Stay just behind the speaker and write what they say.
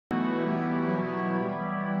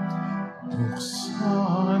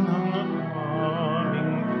Buksan ang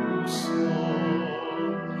aming puso,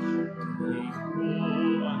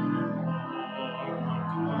 tikuan mo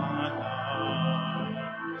maghanap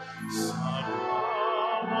sa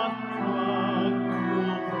bawat pagkukuro,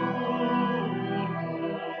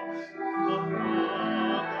 kapag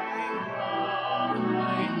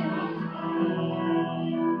ay kakayahan.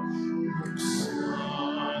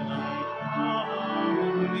 Buksan ang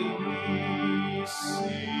aming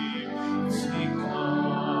isip,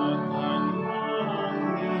 sikatan ang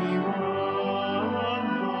liwanag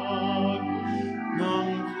ng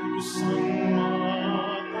kusang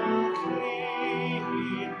matangkilik,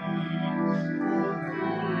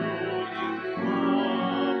 pagkuling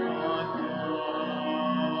mapanag.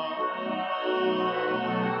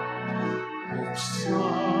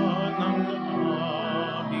 Buksan ang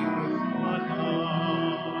aming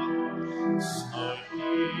panag, sa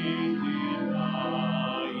hihilay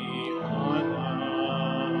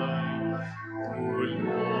hanay,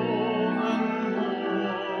 tulungan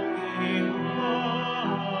mong ihanap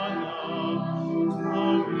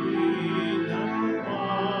kami ng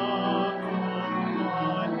pagkamalay.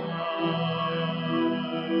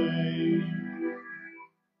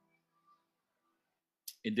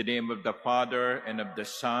 In the name of the Father, and of the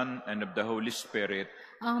Son, and of the Holy Spirit.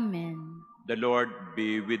 Amen. The Lord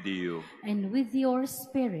be with you. And with your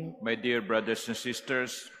spirit. My dear brothers and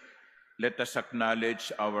sisters, let us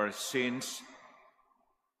acknowledge our sins,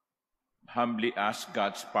 humbly ask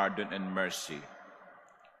God's pardon and mercy.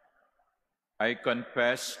 I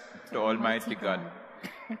confess to Almighty God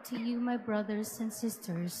and to you, my brothers and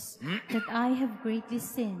sisters, that I have greatly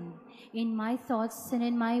sinned in my thoughts and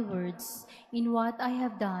in my words, in what I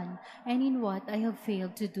have done and in what I have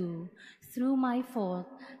failed to do, through my fault,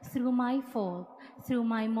 through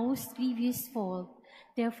my most grievous fault.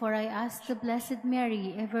 Therefore I ask the Blessed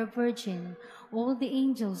Mary, ever Virgin, all the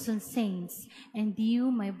angels and saints, and you,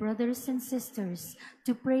 my brothers and sisters,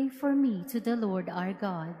 to pray for me to the Lord our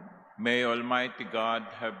God. May Almighty God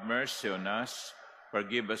have mercy on us,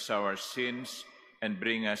 forgive us our sins, and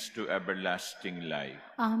bring us to everlasting life.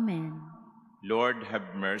 Amen. Lord,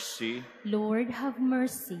 have mercy. Lord, have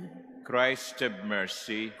mercy. Christ, have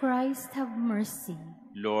mercy. Christ, have mercy.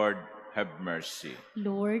 Lord, have mercy.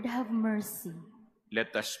 Lord, have mercy.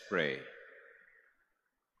 Let us pray.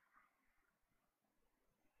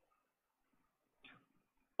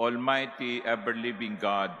 Almighty, ever-living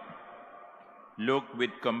God, look with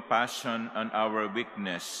compassion on our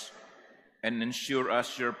weakness and ensure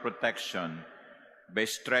us your protection by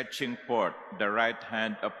stretching forth the right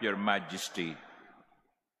hand of your majesty.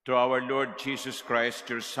 Through our Lord Jesus Christ,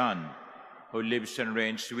 your Son, who lives and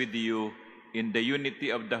reigns with you in the unity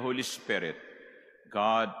of the Holy Spirit,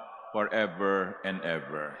 God, forever and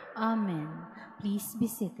ever. Amen. Please be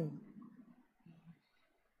seated.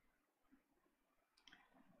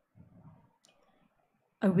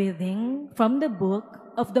 A reading from the book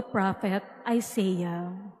of the prophet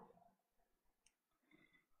Isaiah.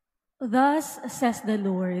 Thus says the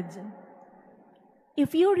Lord,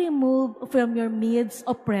 if you remove from your midst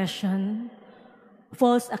oppression,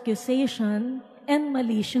 false accusation, and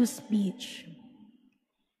malicious speech,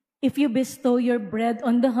 if you bestow your bread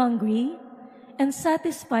on the hungry and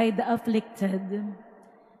satisfy the afflicted,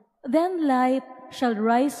 then light shall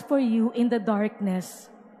rise for you in the darkness,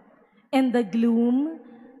 and the gloom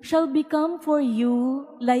shall become for you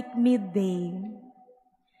like midday.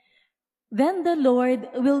 Then the Lord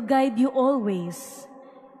will guide you always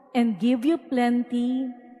and give you plenty,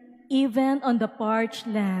 even on the parched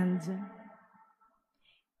land.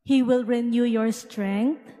 He will renew your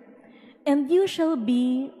strength, and you shall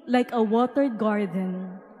be like a watered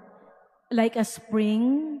garden, like a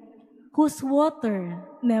spring whose water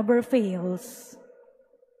never fails.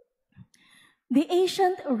 The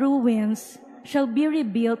ancient ruins shall be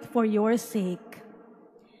rebuilt for your sake,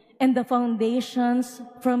 and the foundations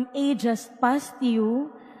from ages past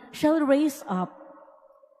you shall raise up.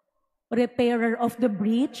 Repairer of the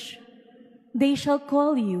breach, they shall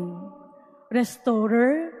call you,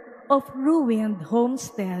 restorer of ruined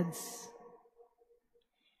homesteads.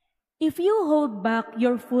 If you hold back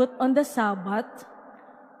your foot on the Sabbath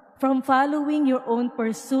from following your own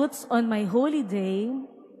pursuits on my holy day,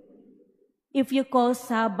 if you call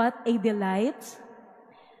Sabbath a delight,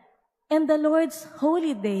 and the Lord's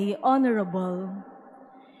holy day honorable,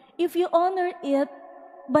 if you honor it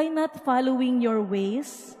by not following your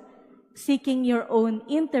ways, seeking your own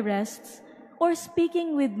interests, or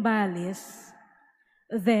speaking with malice,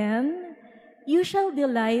 then you shall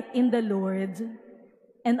delight in the Lord,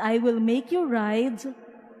 and I will make you ride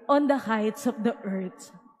on the heights of the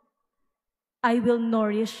earth. I will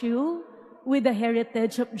nourish you with the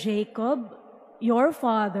heritage of Jacob, your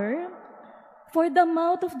father, for the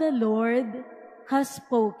mouth of the Lord has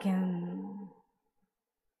spoken.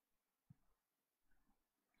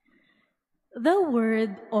 The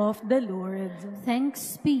word of the Lord.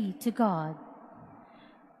 Thanks be to God.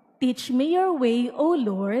 Teach me your way, O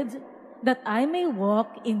Lord, that I may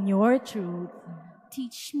walk in your truth.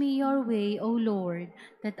 Teach me your way, O Lord,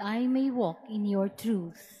 that I may walk in your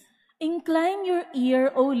truth. Incline your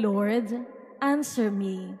ear, O Lord, answer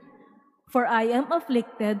me, for I am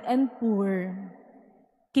afflicted and poor.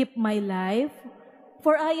 Keep my life,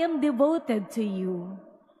 for I am devoted to you.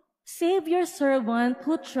 Save your servant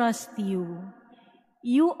who trusts you.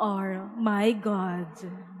 You are my God.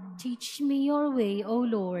 Teach me your way, O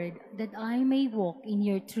Lord, that I may walk in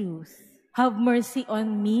your truth. Have mercy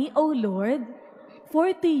on me, O Lord,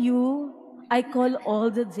 for to you I call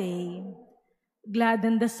all the day.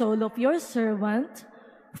 Gladden the soul of your servant,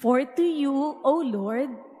 for to you, O Lord,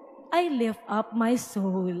 I lift up my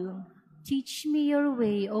soul. Teach me your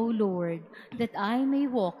way, O Lord, that I may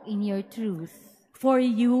walk in your truth. For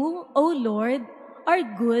you, O Lord, are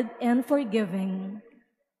good and forgiving,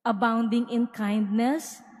 abounding in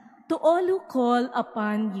kindness to all who call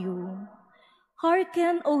upon you.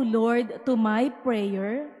 Hearken, O Lord, to my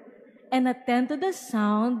prayer, and attend to the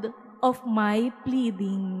sound of my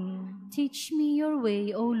pleading. Teach me your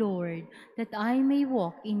way, O Lord, that I may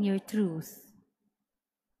walk in your truth.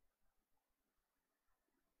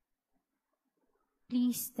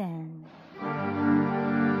 Please stand.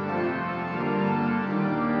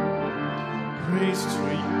 Praise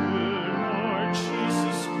to you, Lord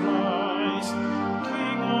Jesus Christ,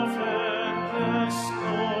 King of endless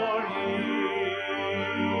glory.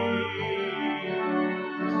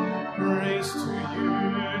 Praise to you,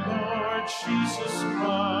 Lord Jesus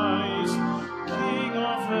Christ, King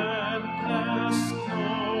of endless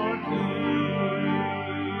glory.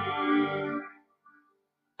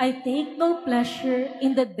 I take no pleasure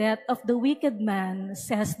in the death of the wicked man,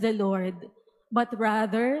 says the Lord, but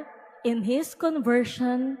rather in his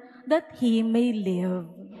conversion, that he may live.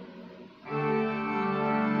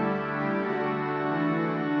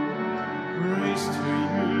 Praise to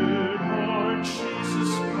you, Lord Jesus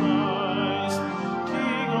Christ,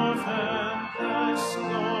 King of endless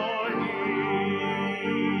glory.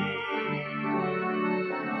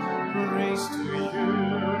 Praise to you,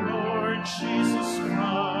 Lord Jesus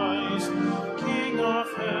Christ, King of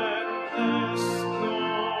endless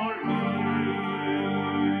glory.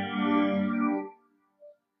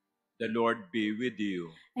 The Lord be with you.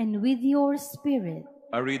 And with your spirit.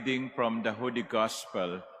 A reading from the Holy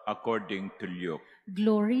Gospel according to Luke.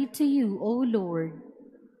 Glory to you, O Lord.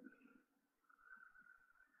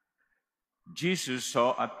 Jesus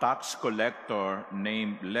saw a tax collector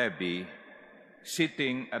named Levi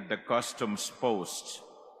sitting at the customs post.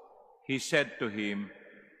 He said to him,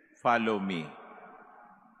 "Follow me."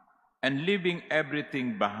 And leaving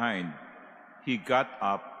everything behind, he got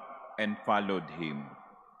up and followed him.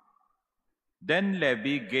 Then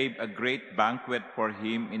Levi gave a great banquet for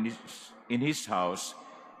him in his house,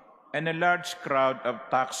 and a large crowd of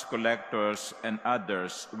tax collectors and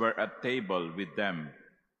others were at table with them.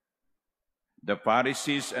 The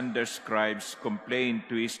Pharisees and their scribes complained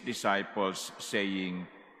to his disciples, saying,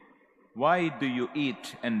 "Why do you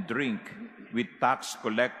eat and drink with tax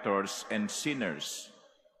collectors and sinners?"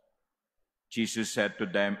 Jesus said to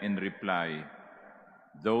them in reply,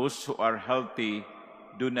 "Those who are healthy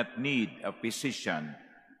do not need a physician,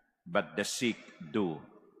 but the sick do.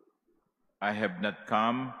 I have not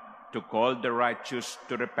come to call the righteous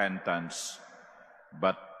to repentance,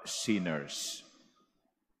 but sinners."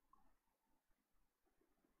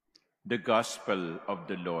 The Gospel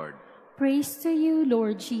of the Lord. Praise to you,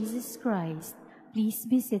 Lord Jesus Christ. Please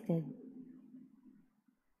be seated.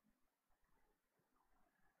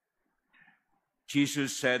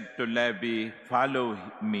 Jesus said to Levi, "Follow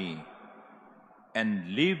me."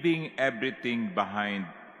 And leaving everything behind,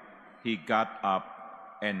 he got up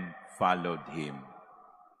and followed him.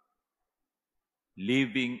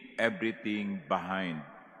 Leaving everything behind,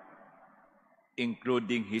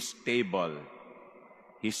 including his table,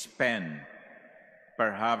 his pen,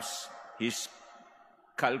 perhaps his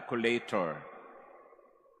calculator,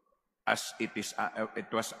 as it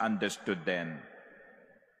was understood then.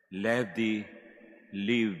 Levi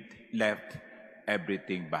left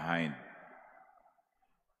everything behind.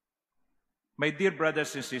 My dear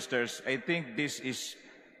brothers and sisters, I think this is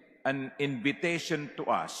an invitation to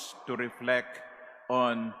us to reflect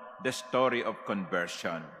on the story of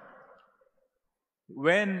conversion.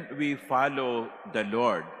 When we follow the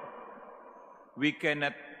Lord, we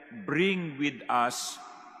cannot bring with us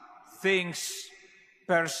things,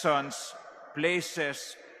 persons,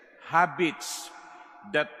 places, habits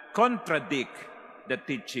that contradict the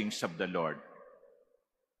teachings of the Lord.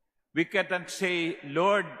 We cannot say,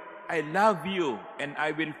 Lord, I love you and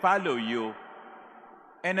I will follow you,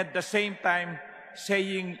 and at the same time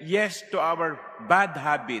saying yes to our bad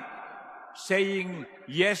habit, saying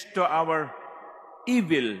yes to our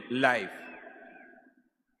evil life.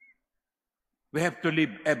 We have to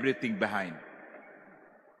leave everything behind.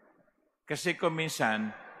 Kasi kung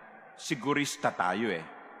minsan, sigurista tayo eh.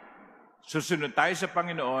 Susunod tayo sa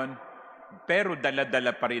Panginoon, pero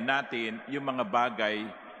dala-dala pa rin natin yung mga bagay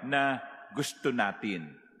na gusto natin.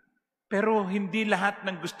 Pero hindi lahat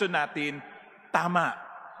ng gusto natin tama.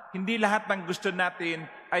 Hindi lahat ng gusto natin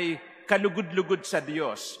ay kalugod-lugod sa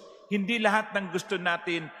Diyos. Hindi lahat ng gusto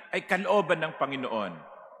natin ay kalooban ng Panginoon.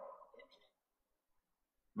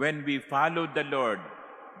 When we follow the Lord,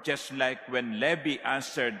 just like when Levi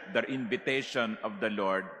answered the invitation of the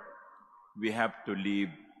Lord, we have to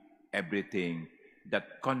leave everything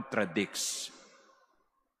that contradicts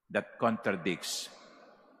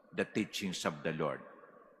the teachings of the Lord.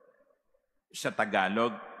 Sa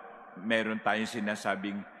Tagalog, meron tayong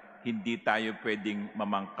sinasabing hindi tayo pwedeng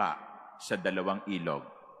mamangka sa dalawang ilog.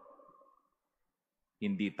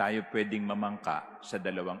 Hindi tayo pwedeng mamangka sa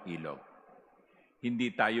dalawang ilog.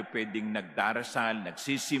 Hindi tayo pwedeng nagdarasal,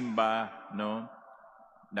 nagsisimba, no?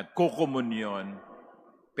 Nagkukomunyon,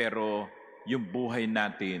 pero yung buhay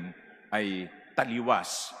natin ay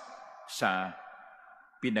taliwas sa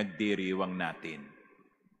pinagdiriwang natin.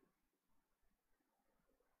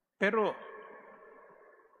 Pero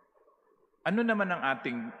ano naman ang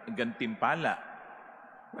ating gantimpala?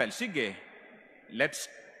 Well, sige, let's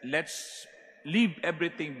leave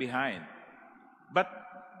everything behind. But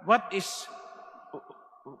what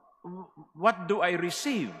do I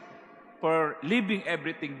receive for leaving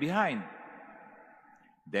everything behind?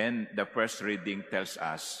 Then the first reading tells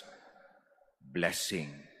us,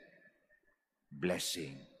 blessing.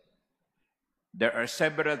 Blessing. There are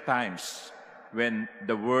several times when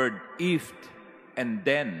the word if and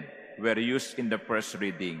then were used in the first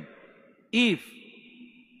reading. If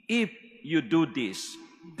you do this,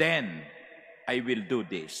 then I will do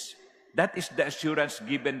this. That is the assurance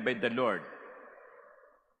given by the Lord.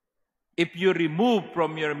 If you remove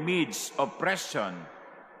from your midst oppression,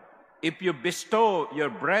 if you bestow your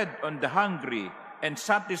bread on the hungry and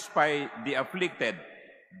satisfy the afflicted,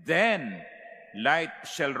 then light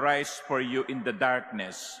shall rise for you in the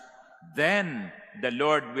darkness. Then the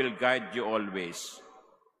Lord will guide you always.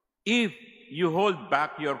 If you hold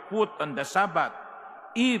back your foot on the Sabbath,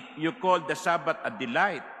 if you call the Sabbath a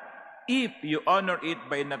delight, if you honor it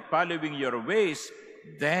by not following your ways,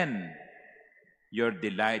 then your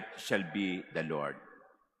delight shall be the Lord.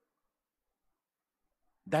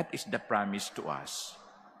 That is the promise to us.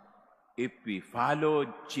 If we follow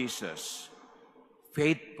Jesus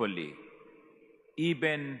faithfully,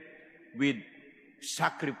 even with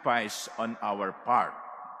sacrifice on our part,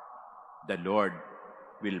 the Lord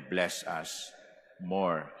will bless us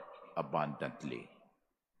more abundantly.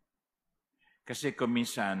 Kasi kung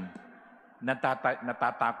minsan,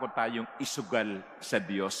 natatakot tayong isugal sa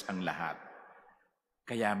Diyos ang lahat.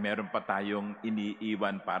 Kaya meron pa tayong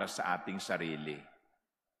iniiwan para sa ating sarili.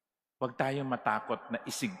 Huwag tayong matakot na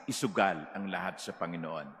isugal ang lahat sa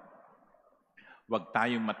Panginoon. Huwag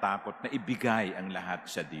tayong matakot na ibigay ang lahat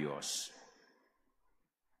sa Diyos.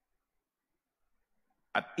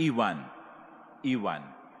 At iwan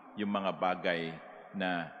yung mga bagay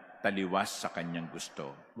na taliwas sa kanyang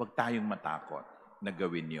gusto. Huwag tayong matakot na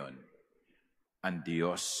gawin yon. Ang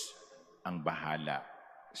Diyos ang bahala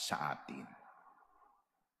sa atin.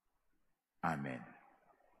 Amen.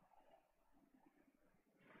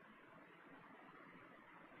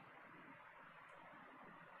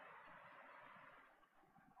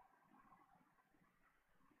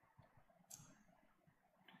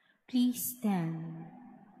 Please stand.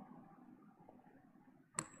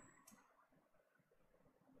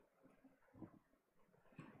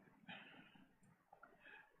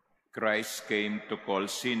 Christ came to call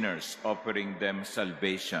sinners, offering them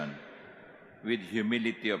salvation. With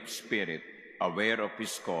humility of spirit, aware of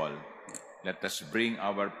His call, let us bring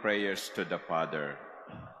our prayers to the Father.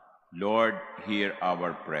 Lord, hear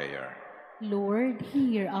our prayer. Lord,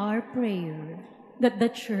 hear our prayer. That the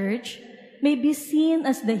Church may be seen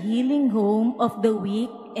as the healing home of the weak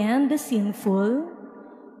and the sinful,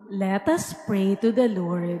 let us pray to the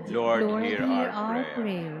Lord. Lord, hear our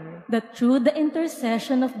prayer. That through the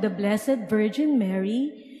intercession of the Blessed Virgin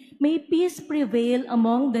Mary, may peace prevail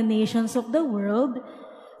among the nations of the world,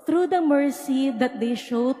 through the mercy that they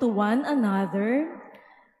show to one another,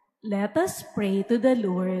 Let us pray to the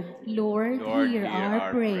Lord. Lord, Lord, hear hear our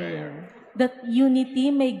our prayer. That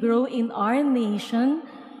unity may grow in our nation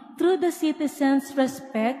through the citizens'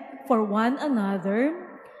 respect for one another,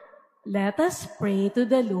 let us pray to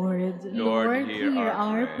the Lord. Lord, hear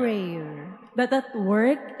our prayer. That at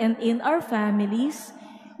work and in our families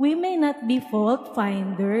we may not be fault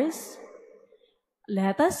finders,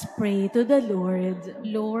 let us pray to the Lord.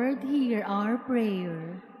 Lord, hear our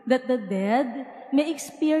prayer. That the dead may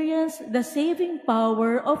experience the saving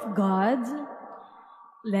power of God,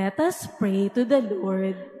 let us pray to the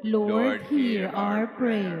Lord. Lord, hear our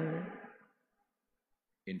prayer.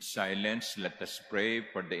 In silence, let us pray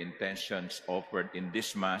for the intentions offered in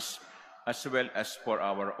this Mass, as well as for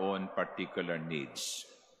our own particular needs.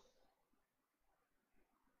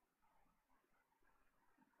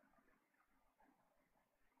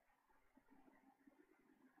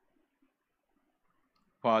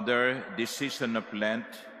 Father, this season of Lent,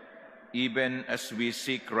 even as we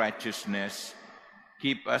seek righteousness,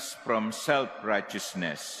 keep us from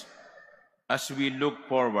self-righteousness. As we look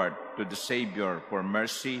forward to the Savior for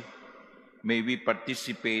mercy, may we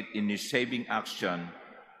participate in His saving action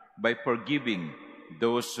by forgiving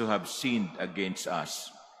those who have sinned against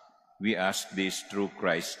us. We ask this through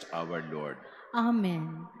Christ our Lord.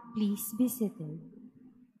 Amen. Please be seated.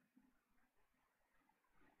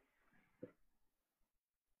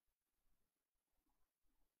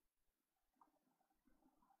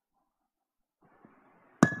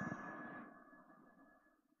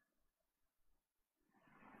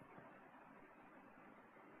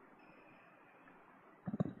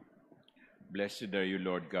 Blessed are you,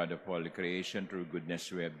 Lord God of all creation. Through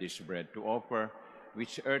goodness we have this bread to offer,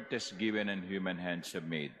 which earth has given and human hands have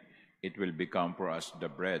made. It will become for us the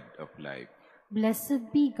bread of life.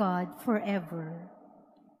 Blessed be God forever.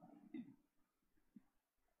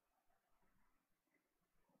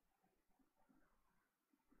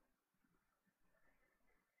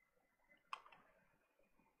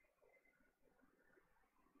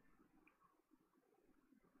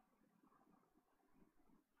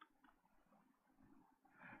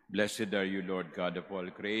 Blessed are you, Lord God of all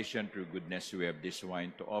creation. Through goodness we have this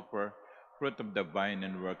wine to offer, fruit of the vine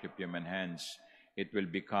and work of human hands. It will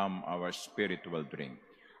become our spiritual drink.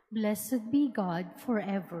 Blessed be God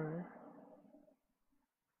forever.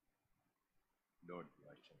 Lord,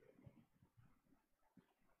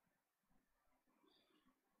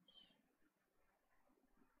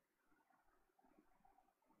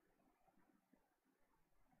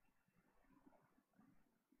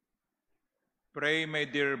 pray, my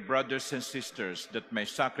dear brothers and sisters, that my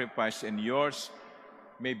sacrifice and yours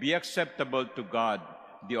may be acceptable to God,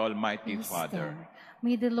 the Almighty Please Father. stand.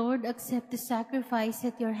 May the Lord accept the sacrifice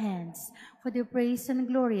at your hands for the praise and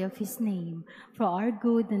glory of His name, for our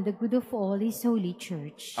good and the good of all His holy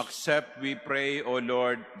church. Accept, we pray, O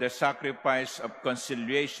Lord, the sacrifice of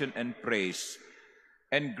conciliation and praise,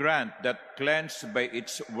 and grant that, cleansed by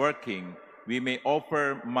its working, we may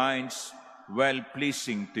offer minds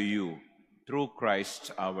well-pleasing to you, through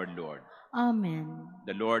Christ our Lord. Amen.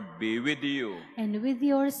 The Lord be with you. And with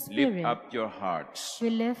your spirit, Lift up your hearts. we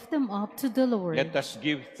lift them up to the Lord. Let us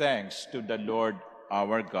give thanks to the Lord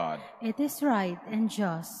our God. It is right and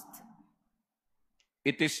just.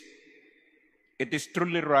 It is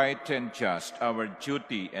truly right and just, our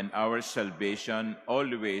duty and our salvation,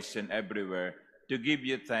 always and everywhere, to give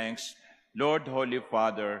you thanks, Lord, Holy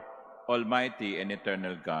Father, Almighty and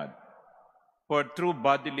eternal God. For through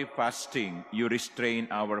bodily fasting, you restrain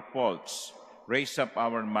our faults, raise up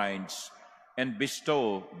our minds, and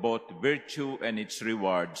bestow both virtue and its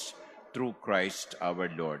rewards through Christ our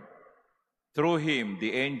Lord. Through him,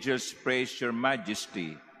 the angels praise your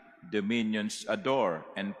majesty, dominions adore,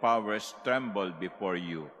 and powers tremble before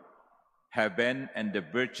you. Heaven and the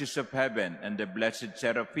virtues of heaven and the blessed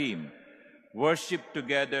seraphim worship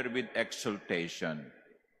together with exultation.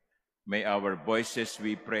 May our voices,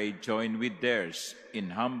 we pray, join with theirs in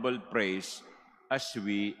humble praise as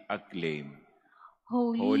we acclaim.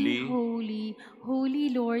 Holy, holy, holy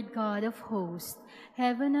Lord God of hosts,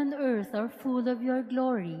 heaven and earth are full of your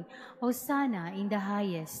glory. Hosanna in the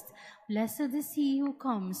highest. Blessed is he who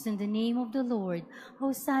comes in the name of the Lord.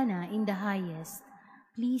 Hosanna in the highest.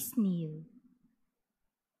 Please kneel.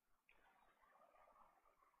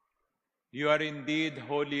 You are indeed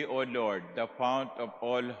holy, O Lord, the fount of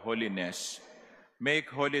all holiness. Make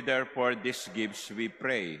holy, therefore, these gifts, we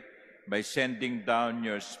pray, by sending down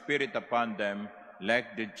your Spirit upon them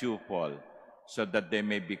like the dewfall, so that they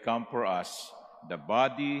may become for us the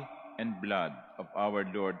body and blood of our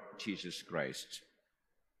Lord Jesus Christ.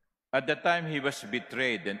 At the time he was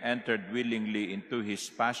betrayed and entered willingly into his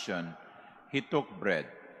passion, he took bread,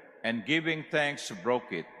 and giving thanks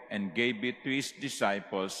broke it and gave it to his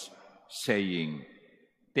disciples, saying,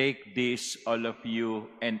 "Take this, all of you,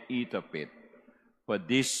 and eat of it, for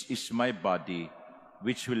this is my body,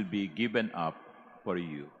 which will be given up for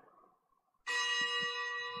you."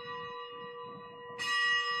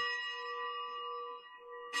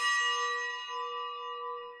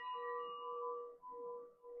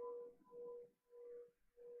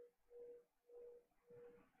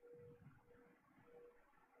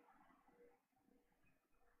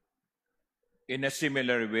 In a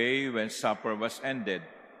similar way, when supper was ended,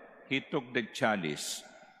 he took the chalice,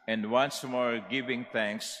 and once more giving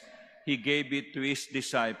thanks, he gave it to his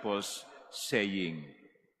disciples, saying,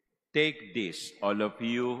 "Take this, all of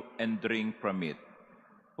you, and drink from it.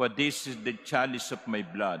 For this is the chalice of my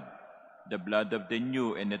blood, the blood of the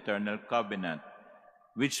new and eternal covenant,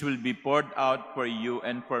 which will be poured out for you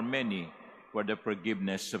and for many for the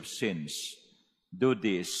forgiveness of sins. Do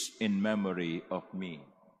this in memory of me."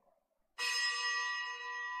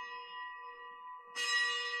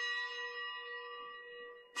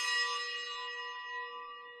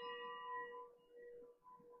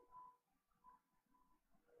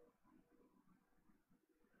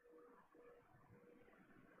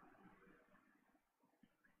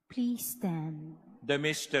 Please stand. The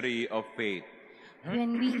mystery of faith.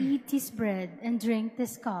 When we eat this bread and drink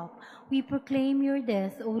this cup, we proclaim your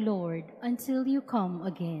death, O Lord, until you come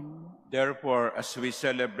again. Therefore, as we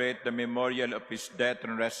celebrate the memorial of his death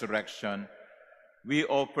and resurrection, we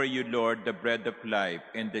offer you, Lord, the bread of life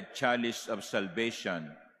and the chalice of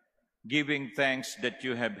salvation, giving thanks that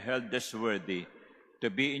you have held us worthy to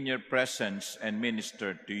be in your presence and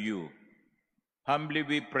minister to you. Humbly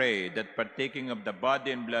we pray that, partaking of the body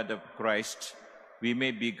and blood of Christ, we may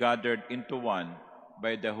be gathered into one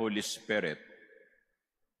by the Holy Spirit.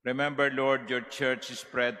 Remember, Lord, your church is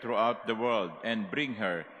spread throughout the world, and bring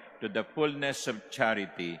her to the fullness of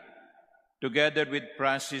charity, together with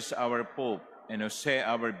Francis our Pope and Jose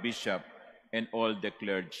our Bishop and all the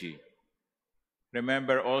clergy.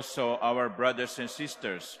 Remember also our brothers and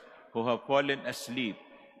sisters who have fallen asleep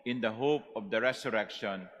in the hope of the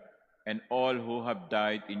resurrection, and all who have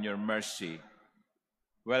died in your mercy.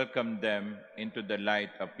 Welcome them into the light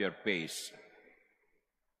of your face.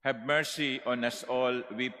 Have mercy on us all,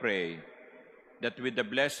 we pray, that with the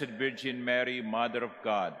Blessed Virgin Mary, Mother of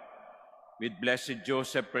God, with Blessed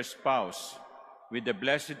Joseph, her spouse, with the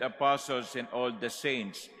blessed apostles and all the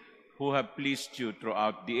saints who have pleased you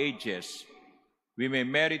throughout the ages, we may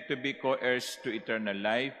merit to be co-heirs to eternal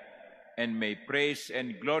life, and may praise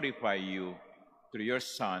and glorify you through your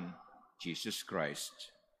Son, Jesus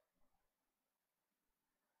Christ.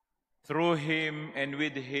 Through him, and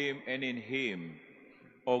with him, and in him,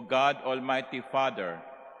 O God, Almighty Father,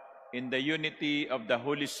 in the unity of the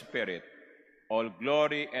Holy Spirit, all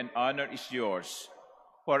glory and honor is yours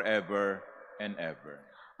forever and ever.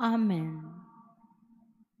 Amen.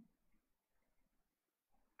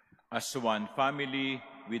 As one family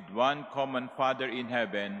with one common Father in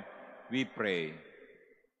heaven, we pray.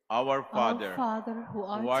 Our Father, who who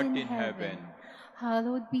art art in heaven,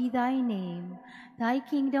 hallowed be thy name. Thy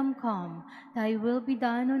kingdom come, thy will be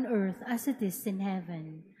done on earth as it is in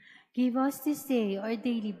heaven. Give us this day our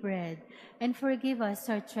daily bread, and forgive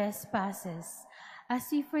us our trespasses,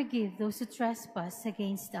 as we forgive those who trespass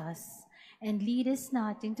against us. And lead us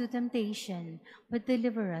not into temptation, but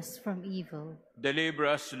deliver us from evil. Deliver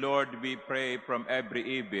us, Lord, we pray, from every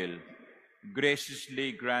evil.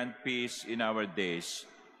 Graciously grant peace in our days,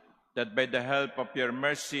 that by the help of your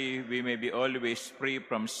mercy we may be always free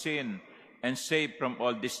from sin and safe from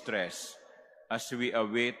all distress, as we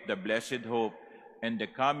await the blessed hope and the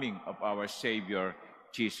coming of our Savior,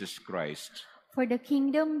 Jesus Christ. For the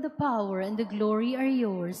kingdom, the power, and the glory are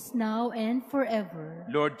yours, now and forever.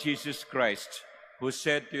 Lord Jesus Christ, who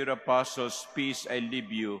said to your apostles, "Peace I leave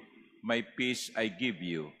you, my peace I give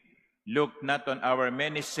you," look not on our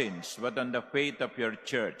many sins, but on the faith of your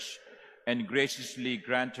church, and graciously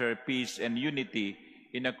grant her peace and unity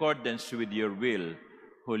in accordance with your will,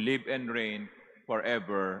 who live and reign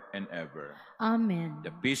forever and ever. Amen.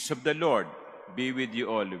 The peace of the Lord be with you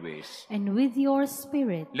always. And with your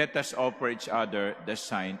spirit. Let us offer each other the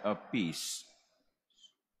sign of peace.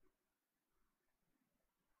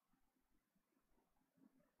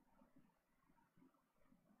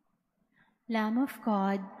 Lamb of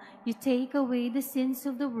God, you take away the sins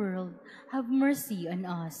of the world, have mercy on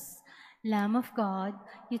us. Lamb of God,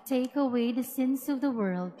 you take away the sins of the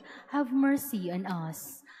world, have mercy on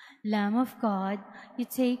us. Lamb of God, you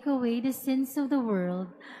take away the sins of the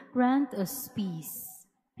world, grant us peace.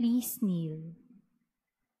 Please kneel.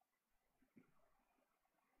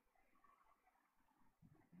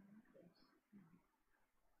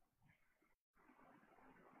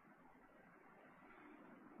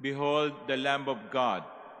 Behold the Lamb of God.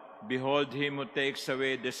 Behold him who takes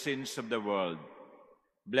away the sins of the world.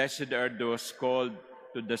 Blessed are those called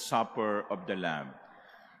to the supper of the Lamb.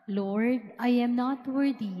 Lord, I am not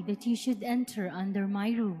worthy that you should enter under my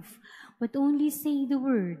roof, but only say the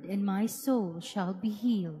word, and my soul shall be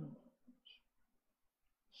healed.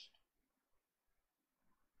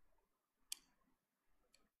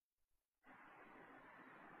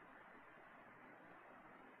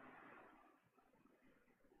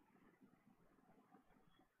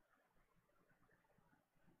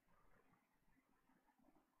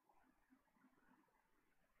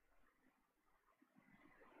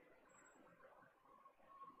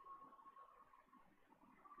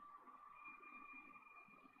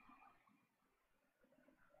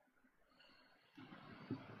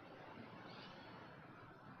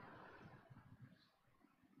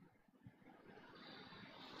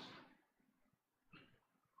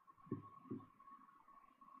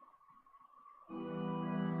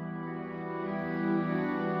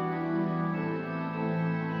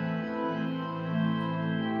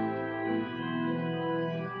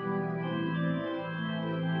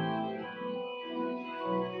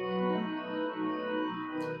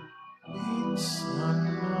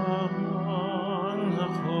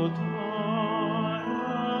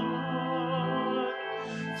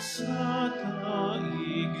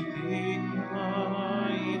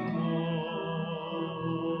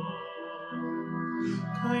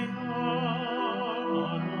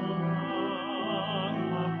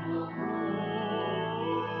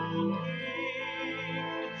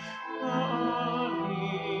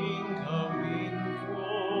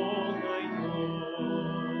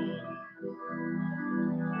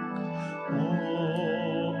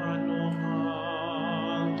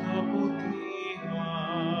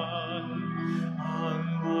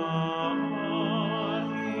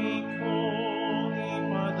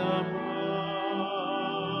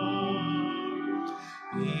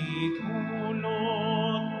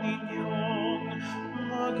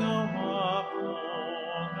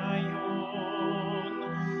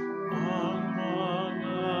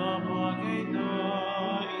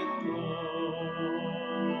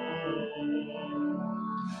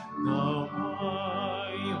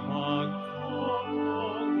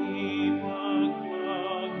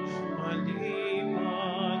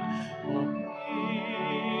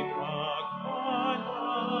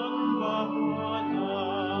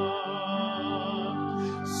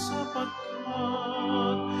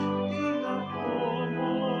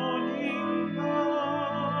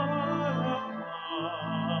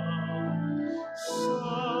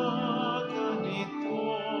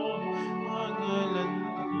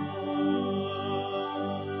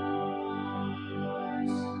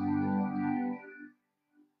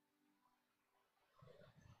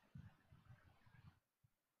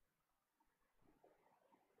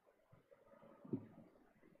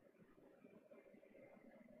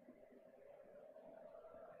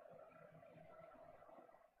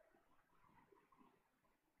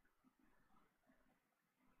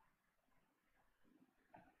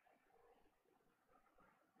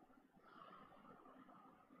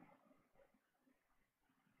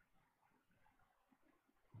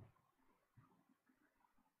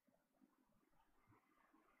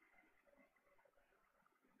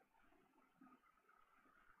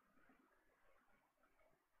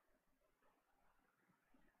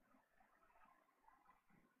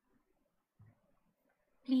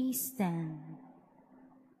 Please stand.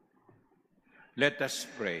 Let us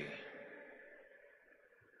pray.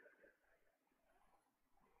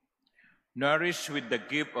 Nourished with the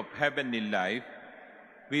gift of heavenly life,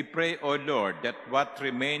 we pray, O Lord, that what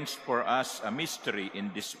remains for us a mystery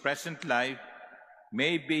in this present life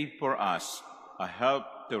may be for us a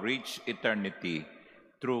help to reach eternity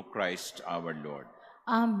through Christ our Lord.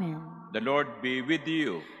 Amen. The Lord be with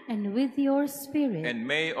you. And with your spirit. And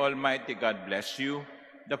may Almighty God bless you,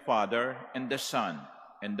 the Father, and the Son,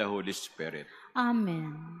 and the Holy Spirit.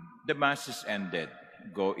 Amen. The Mass is ended.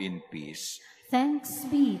 Go in peace. Thanks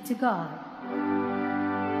be to God.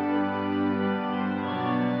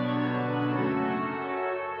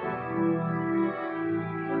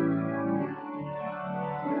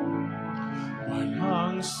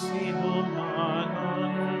 Walang sino man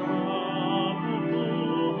ang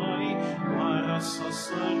nabubuhay para sa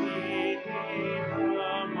sarili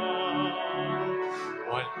lamang.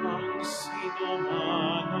 Walang sino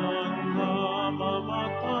man ang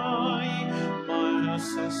namamatay para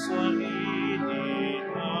sa sarili